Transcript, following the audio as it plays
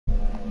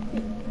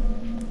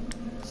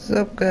What's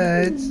up,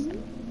 guys?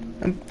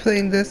 I'm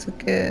playing this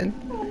again.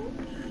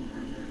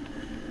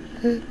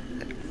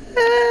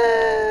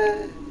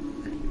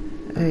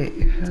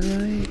 Wait, how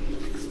do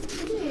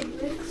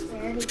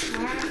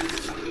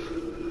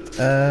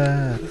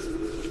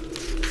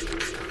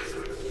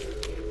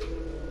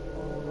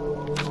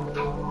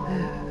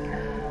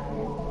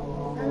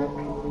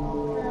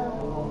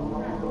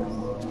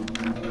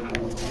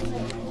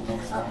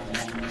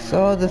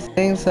so the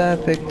things that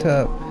I picked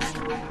up.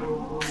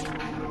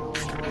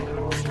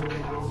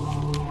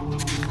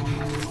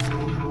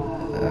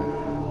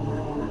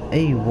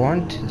 I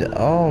wanted.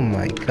 Oh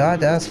my god,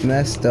 that's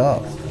messed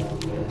up.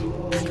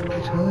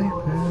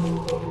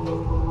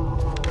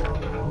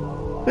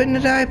 When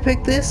did I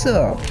pick this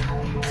up?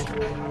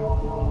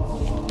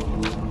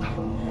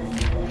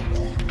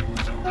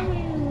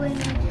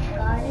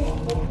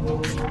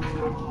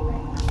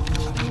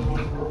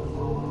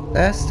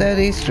 That's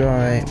Daddy's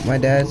drawing. My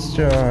dad's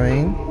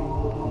drawing.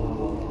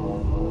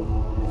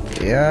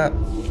 Yep.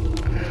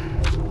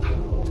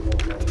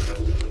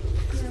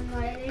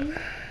 Handwriting.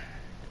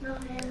 No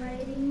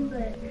handwriting,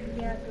 but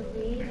you have to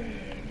read and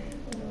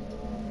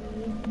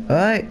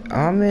Alright,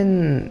 I'm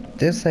in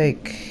this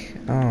like,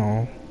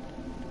 oh,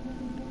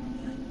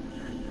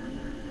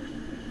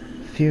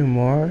 few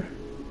more.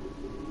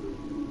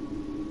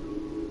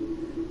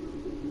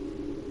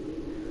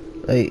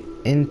 Like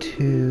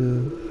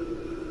into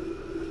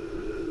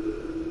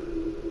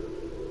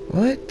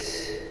what?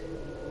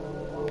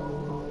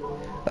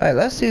 Alright,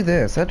 let's do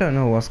this. I don't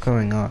know what's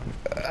going on.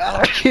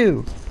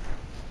 Phew.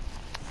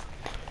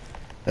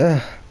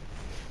 Ugh.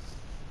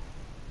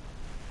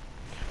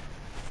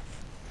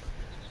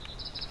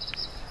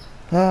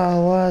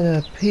 Oh, what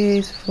a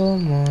peaceful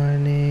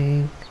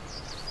morning.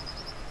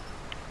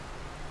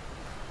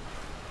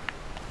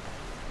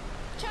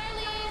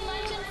 Charlie,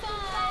 lunch at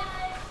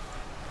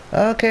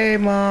 5. Okay,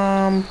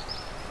 Mom.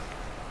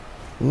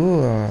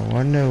 Ooh, I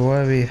wonder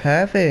what we're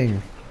having.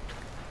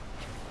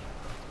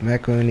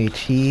 Macaroni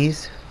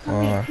cheese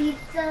or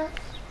pizza.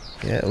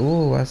 yeah.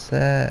 Ooh, what's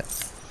that?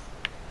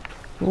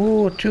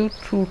 Ooh,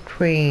 choo-choo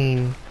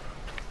train.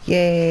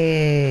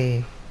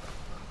 Yay!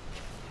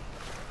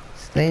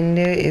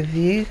 Slender, if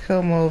you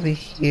come over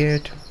here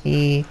to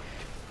me,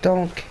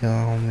 don't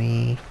kill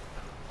me.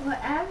 Well,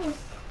 I will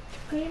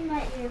scream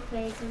at your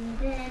face and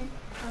then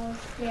I'll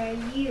scare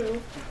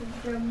you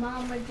because your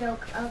mom would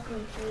joke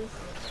ugly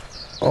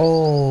faces.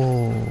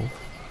 Oh,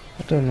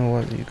 I don't know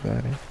what you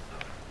got.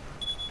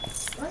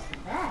 What's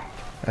that?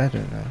 I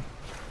don't know.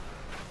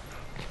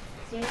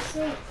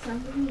 Seriously, it's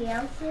somebody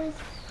else's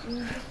and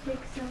you just pick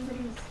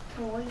somebody's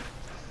toy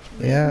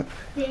Yep.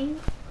 thing?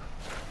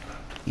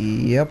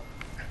 Yep.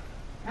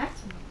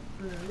 That's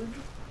rude.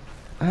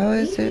 How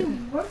is it?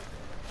 You were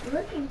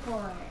looking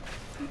for it.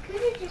 You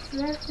could have just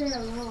left it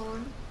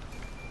alone.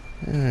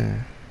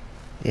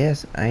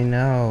 Yes, I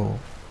know.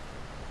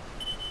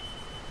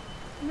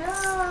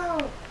 No!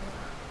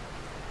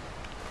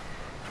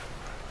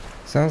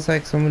 Sounds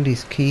like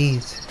somebody's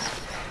keys.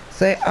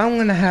 Say, I'm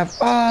gonna have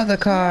all the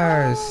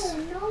cars. No,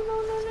 no,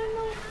 no, no, no,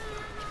 no.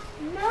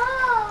 No!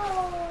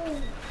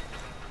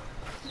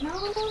 No,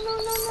 no, no, no,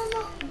 no,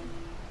 no.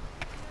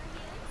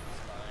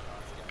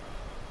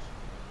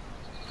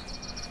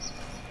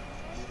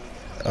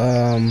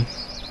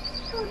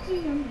 Go to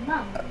your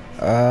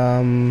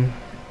mom.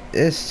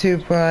 It's too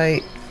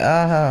bright.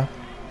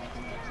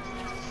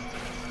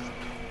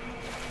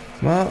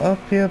 Mom, up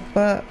your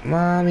butt,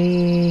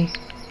 mommy.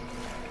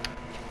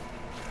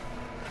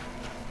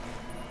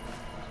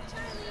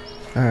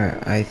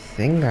 Alright, I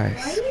think I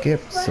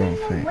skipped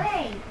something.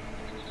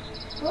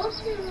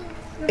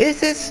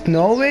 Is it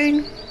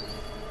snowing?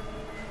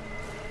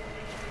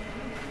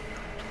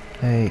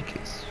 Hey,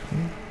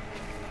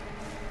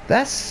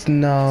 that's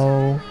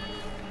snow.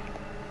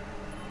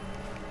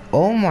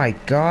 Oh my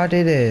god,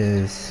 it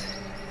is.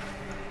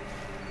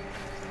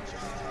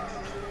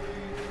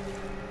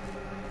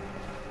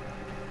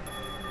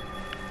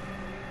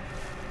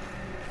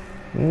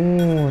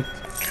 Ooh,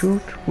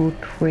 choo-choo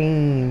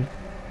train.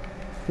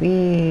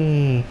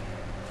 Wee.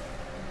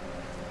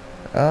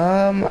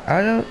 I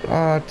don't,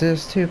 oh,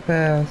 there's two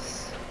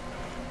paths.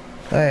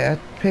 Alright, I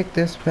picked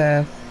this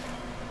path.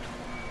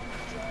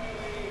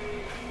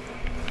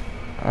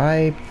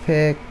 I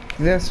pick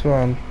this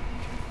one.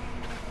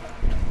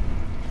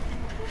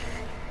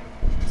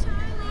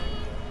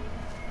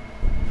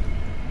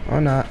 Or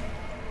not.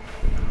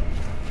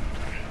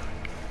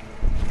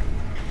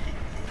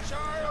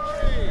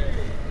 Charlie!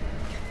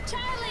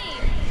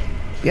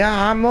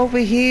 Yeah, I'm over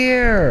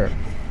here.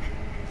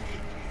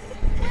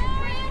 Where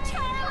are you,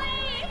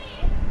 Charlie?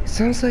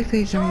 Sounds like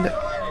they jumped.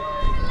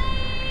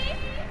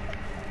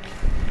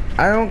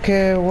 I don't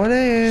care what it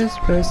is,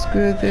 but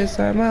screw this,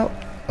 I'm out.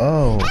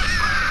 Oh.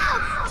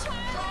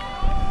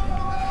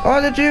 Oh,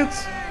 the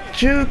jukes!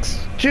 Jukes!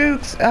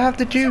 Jukes! I have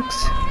the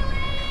jukes!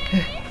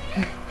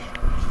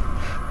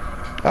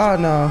 Oh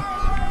no.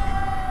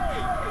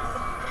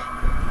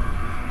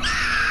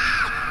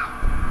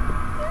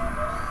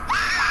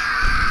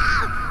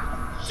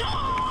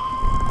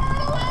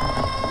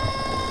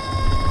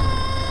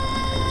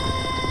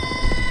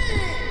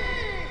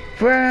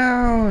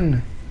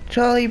 Brown!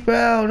 Charlie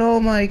Brown, oh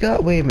my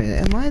god. Wait a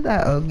minute, am I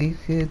that ugly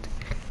kid?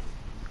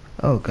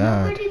 Oh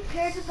god. Nobody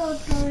cares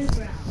about Charlie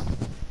Brown.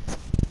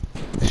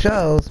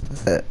 Shows,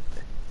 but...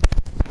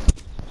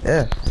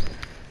 Yeah.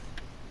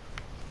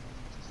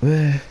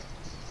 Where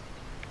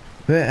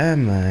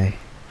am I?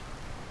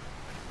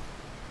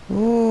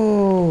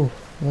 Oh,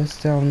 what's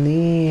down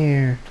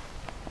there?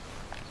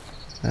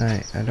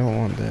 Alright, I don't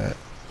want that.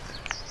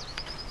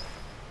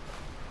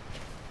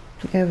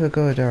 Never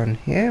go down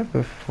here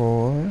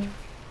before.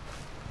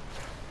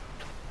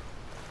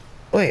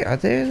 Wait, are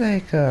there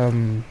like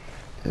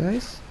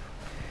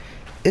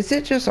is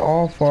it just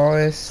all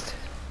forest?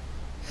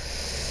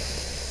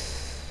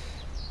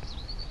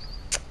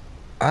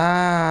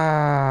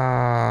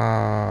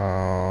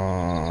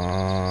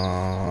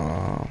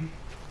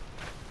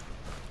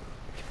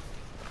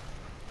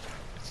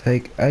 It's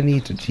like I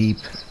need a jeep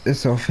or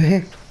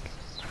something.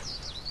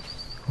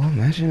 Oh,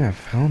 imagine I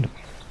found him.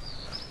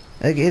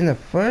 Like in the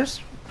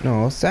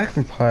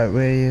second part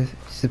where you're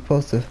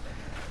supposed to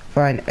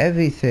find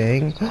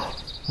everything. Oh,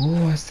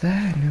 what's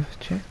that? I never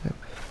checked that.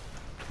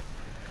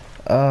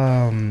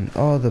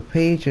 All the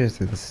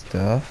pages and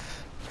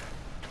stuff.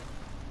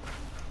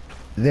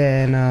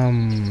 Then, I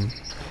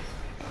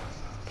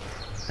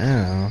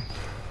don't know.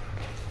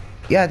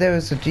 Yeah, there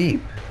was a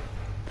Jeep.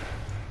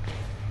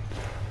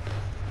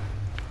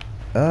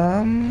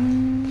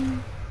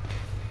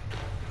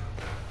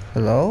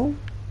 Hello?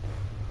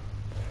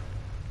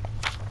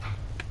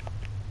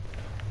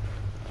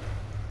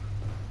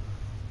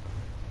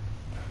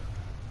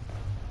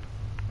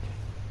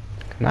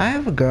 Can I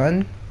have a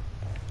gun?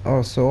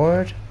 Or a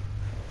sword?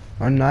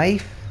 Or a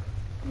knife?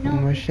 No, A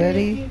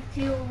machete? because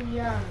you're too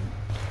young.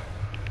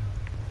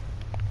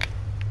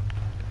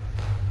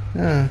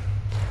 Huh.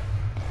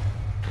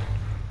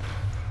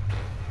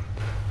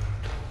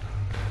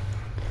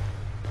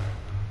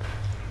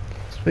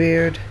 It's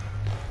weird.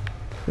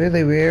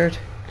 Really weird.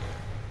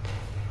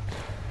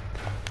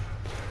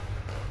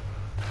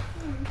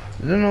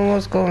 I don't know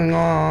what's going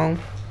on.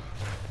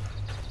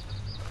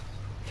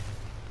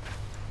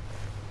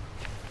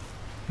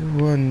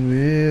 Run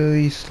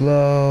really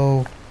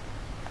slow.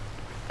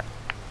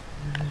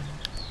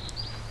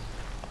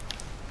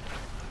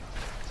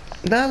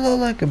 That look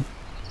like a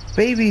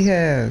baby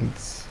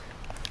hands.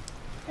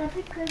 That's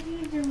because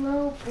he's a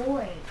little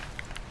boy,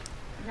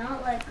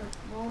 not like a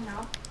grown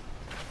up.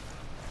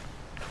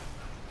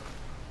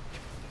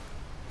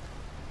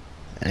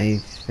 I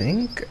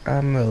think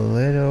I'm a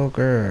little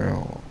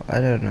girl. I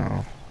don't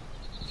know.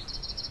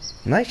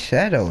 Nice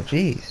shadow,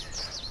 jeez.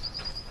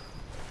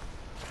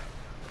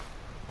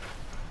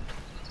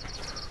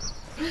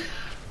 I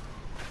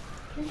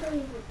can't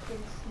believe it's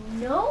been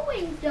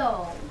snowing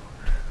though.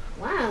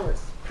 Wow,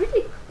 it's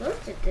pretty close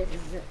to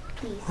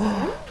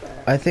December.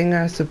 I think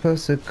I'm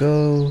supposed to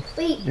go.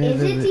 Wait, near is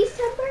the- it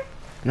December?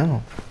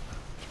 No.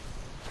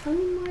 How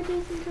many more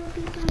days until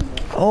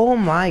December? Oh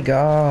my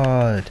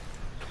god.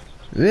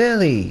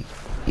 Really?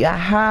 You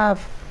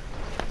have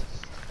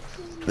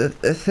the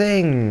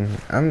thing.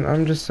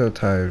 I'm just so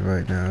tired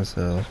right now,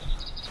 so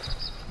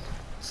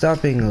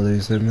stop being a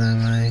loser,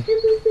 man.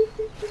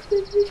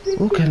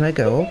 Oh, can I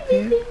go up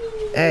here?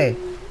 Hey,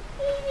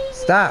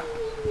 stop.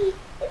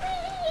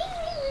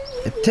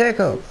 It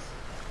tickles.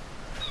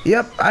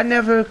 Yep, I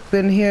never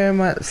been here in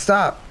my...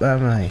 Stop,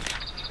 am I?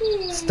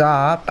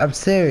 Stop, I'm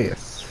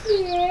serious.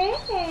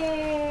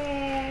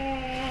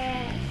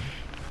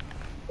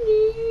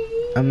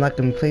 I'm not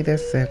gonna play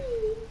this then.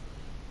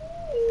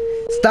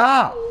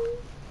 Stop!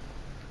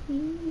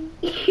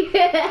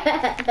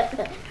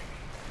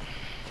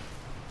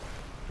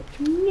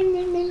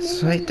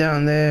 It's right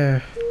down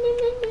there.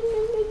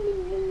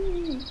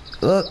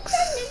 Looks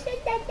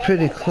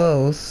pretty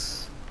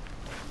close.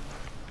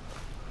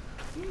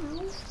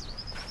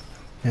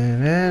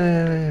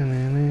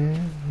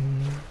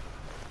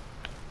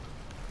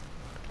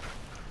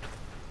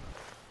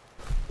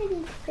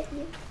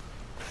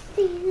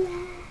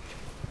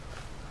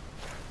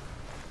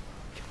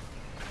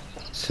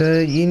 So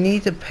you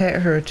need to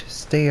pet her to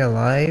stay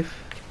alive?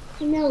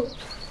 No.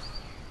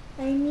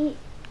 I need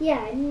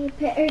to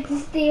pet her to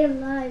stay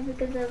alive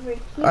because of her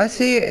cute. I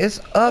see it, it's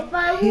up If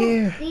I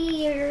here. won't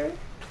see her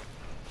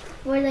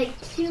for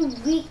like 2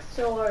 weeks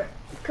or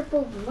a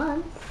couple of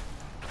months,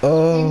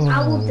 Oh. then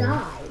I will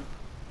die.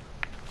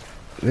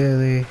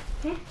 Really?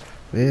 Yeah.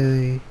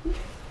 Really?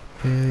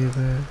 Really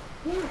bad?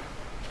 Yeah.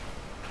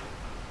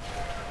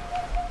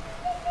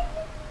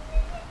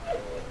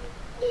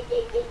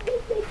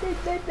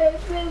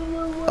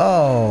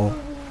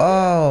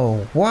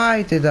 Oh,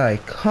 why did I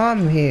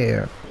come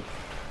here?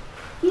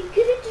 You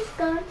could have just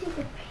gone to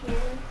the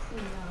parents, you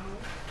know.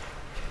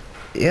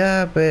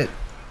 Yeah, but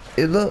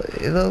it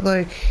look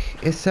like,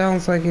 it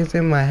sounds like it's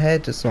in my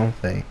head or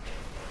something.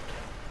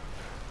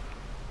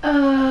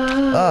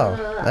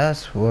 Oh,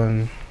 that's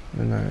one.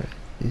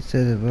 You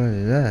said it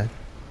was that.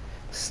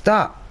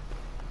 Stop!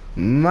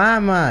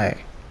 My.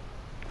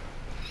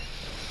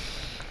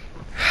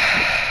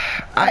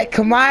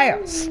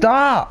 Kamaya,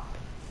 stop!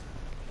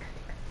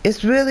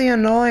 It's really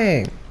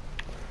annoying.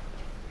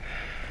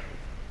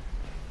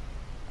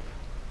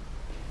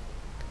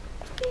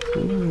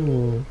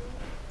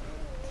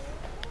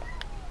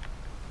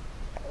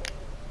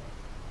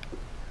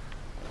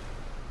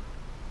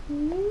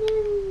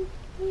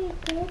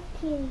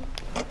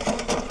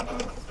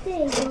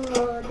 Stay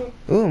good.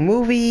 Ooh,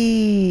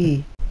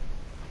 movie!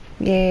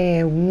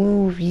 Yeah,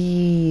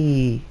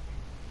 movie!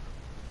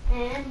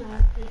 And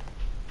Murphy.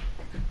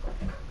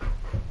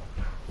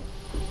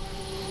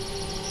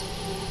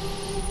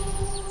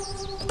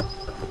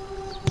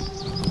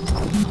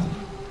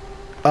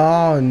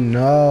 Oh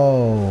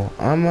no!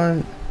 I'm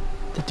on.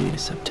 The date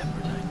is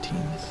September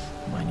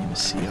 19th. My name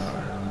is CR,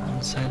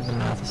 on site of the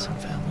Matheson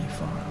family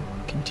farm,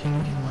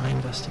 continuing my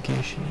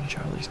investigation in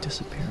Charlie's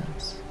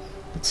disappearance.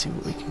 Let's see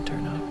what we can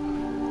turn up.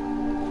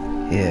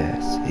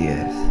 Yes,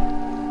 yes.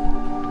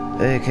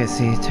 I can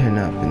see turn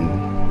up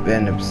in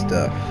random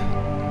stuff.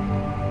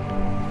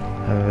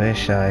 I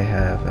wish I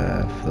have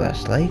a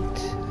flashlight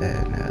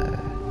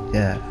and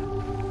yeah.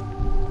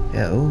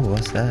 Yeah, ooh,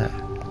 what's that?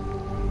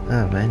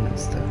 Oh, random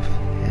stuff.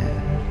 Yeah.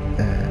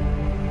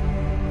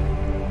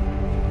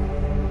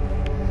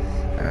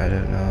 I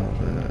don't know,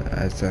 but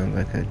I sound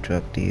like a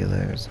drug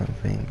dealer or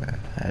something, but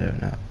I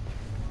don't know.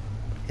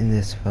 In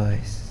this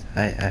voice,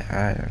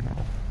 I don't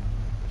know.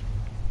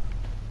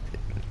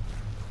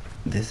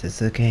 This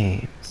is a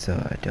game, so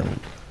I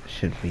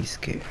shouldn't be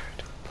scared.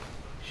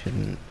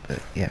 Shouldn't, but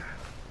yeah.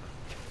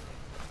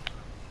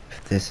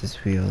 If this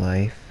is real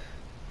life,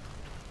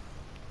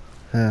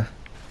 I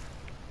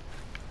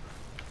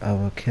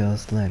will kill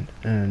Slender.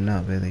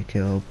 Not really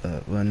kill,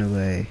 but run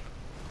away.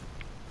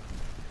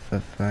 If I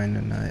find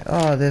a knife.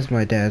 Oh, there's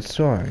my dad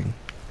soaring.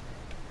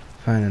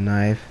 Find a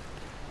knife.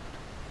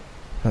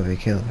 Probably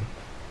kill him.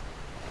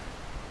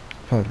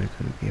 Probably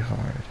gonna be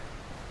hard.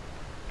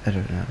 I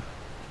don't know.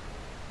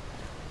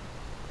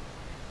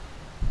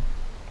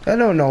 I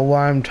don't know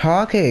why I'm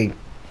talking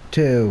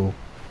to.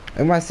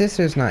 And my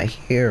sister's not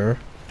here.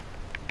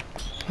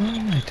 What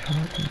am I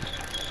talking about?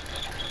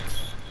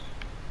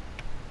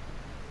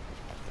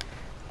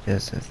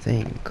 There's a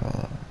thing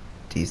called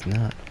These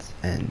Nuts,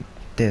 and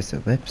there's a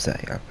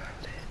website about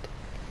it.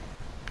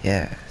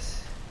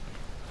 Yes.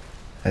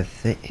 I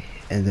think,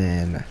 and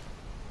then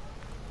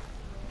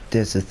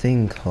there's a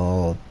thing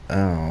called,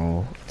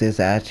 oh, there's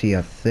actually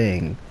a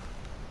thing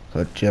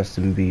called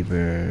Justin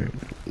Bieber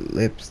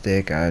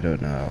lipstick, I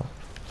don't know.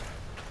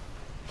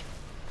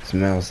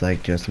 Smells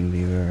like Justin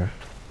Bieber.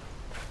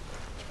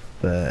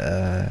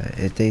 But,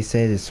 if they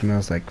say it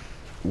smells like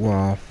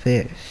raw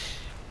fish,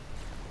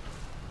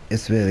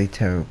 it's really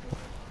terrible.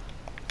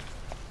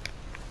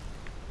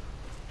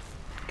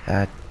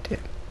 God damn.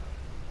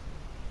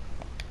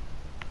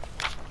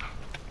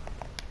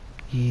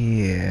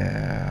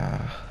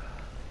 Yeah.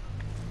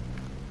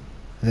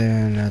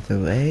 There another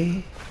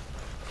way?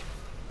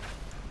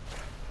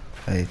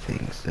 I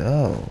think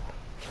so.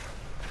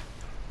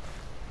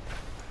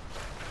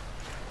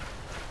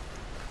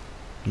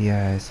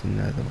 Yeah, it's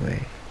another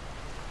way.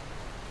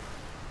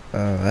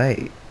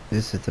 Alright,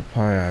 this is the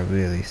part I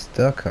really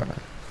stuck on.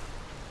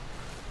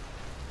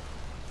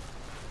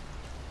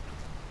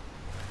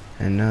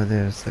 I know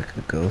there's like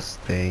a ghost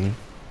thing.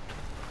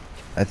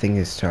 I think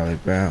it's Charlie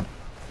Brown.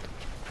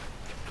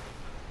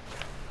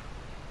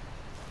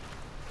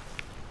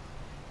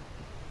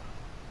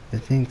 I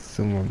think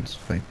someone's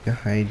like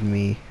behind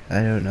me.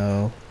 I don't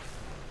know.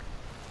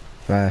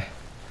 But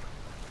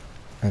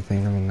I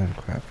think I'm gonna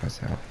crap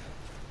myself.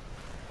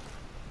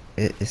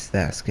 It's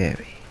that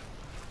scary.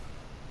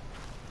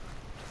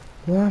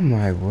 What am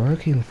I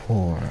working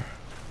for?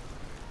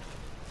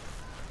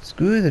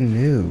 Screw the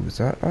news.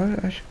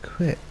 I should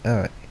quit.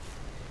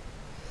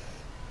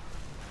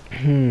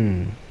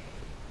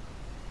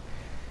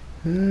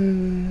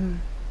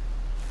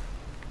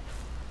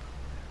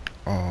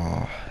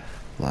 Oh,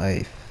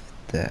 life,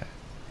 death.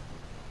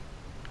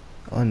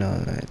 Oh no,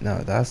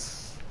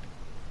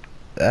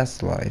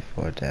 that's life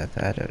or death.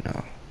 I don't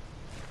know.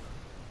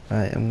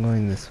 Alright, I'm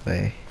going this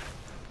way.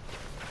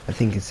 I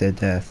think it said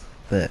death,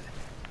 but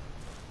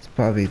it's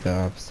probably the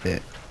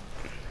opposite.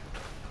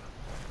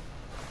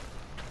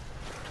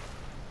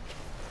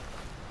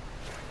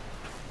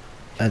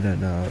 I don't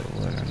know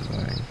where I'm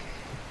going.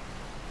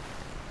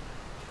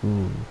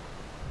 Ooh.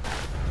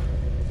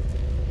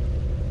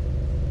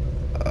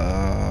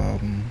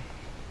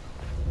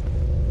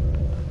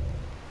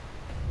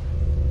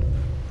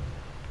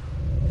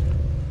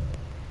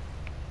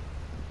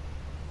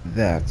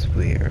 That's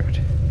weird.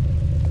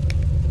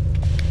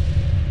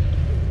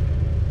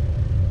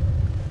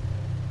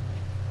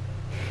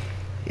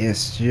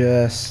 It's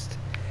just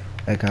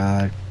a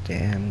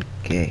goddamn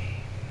game.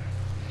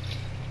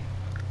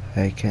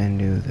 I can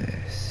do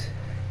this.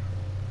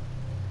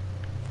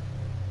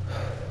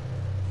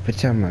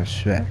 Pretend I'm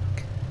Shrek.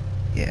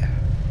 Yeah.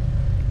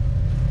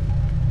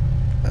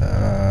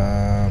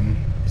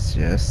 It's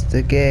just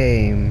a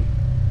game.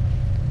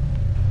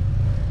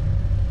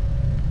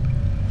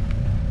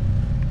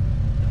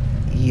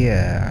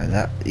 Yeah,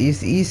 that you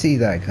see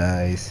that,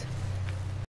 guys.